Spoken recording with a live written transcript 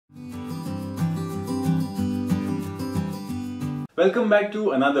Welcome back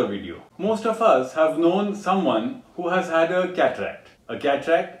to another video. Most of us have known someone who has had a cataract. A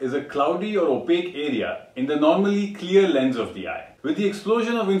cataract is a cloudy or opaque area in the normally clear lens of the eye. With the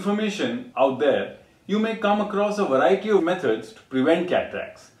explosion of information out there, you may come across a variety of methods to prevent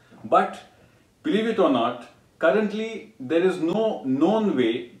cataracts. But believe it or not, currently there is no known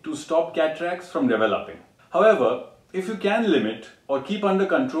way to stop cataracts from developing. However, if you can limit or keep under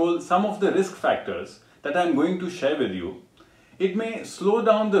control some of the risk factors that I am going to share with you, it may slow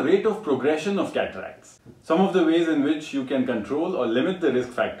down the rate of progression of cataracts. Some of the ways in which you can control or limit the risk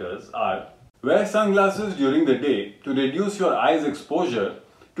factors are: wear sunglasses during the day to reduce your eye's exposure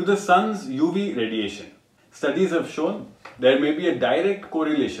to the sun's UV radiation. Studies have shown there may be a direct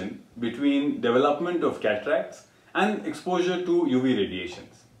correlation between development of cataracts and exposure to UV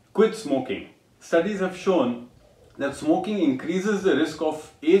radiations. Quit smoking. Studies have shown that smoking increases the risk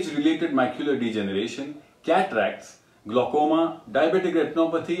of age-related macular degeneration, cataracts, glaucoma, diabetic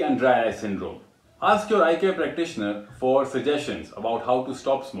retinopathy and dry eye syndrome. Ask your eye care practitioner for suggestions about how to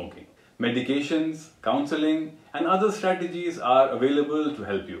stop smoking. Medications, counseling and other strategies are available to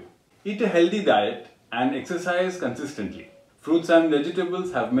help you. Eat a healthy diet and exercise consistently. Fruits and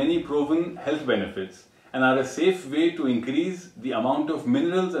vegetables have many proven health benefits and are a safe way to increase the amount of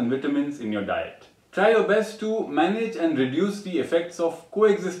minerals and vitamins in your diet. Try your best to manage and reduce the effects of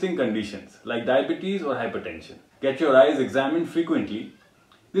coexisting conditions like diabetes or hypertension. Get your eyes examined frequently.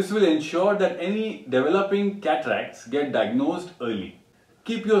 This will ensure that any developing cataracts get diagnosed early.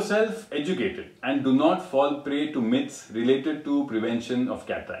 Keep yourself educated and do not fall prey to myths related to prevention of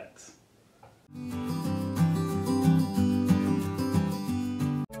cataracts.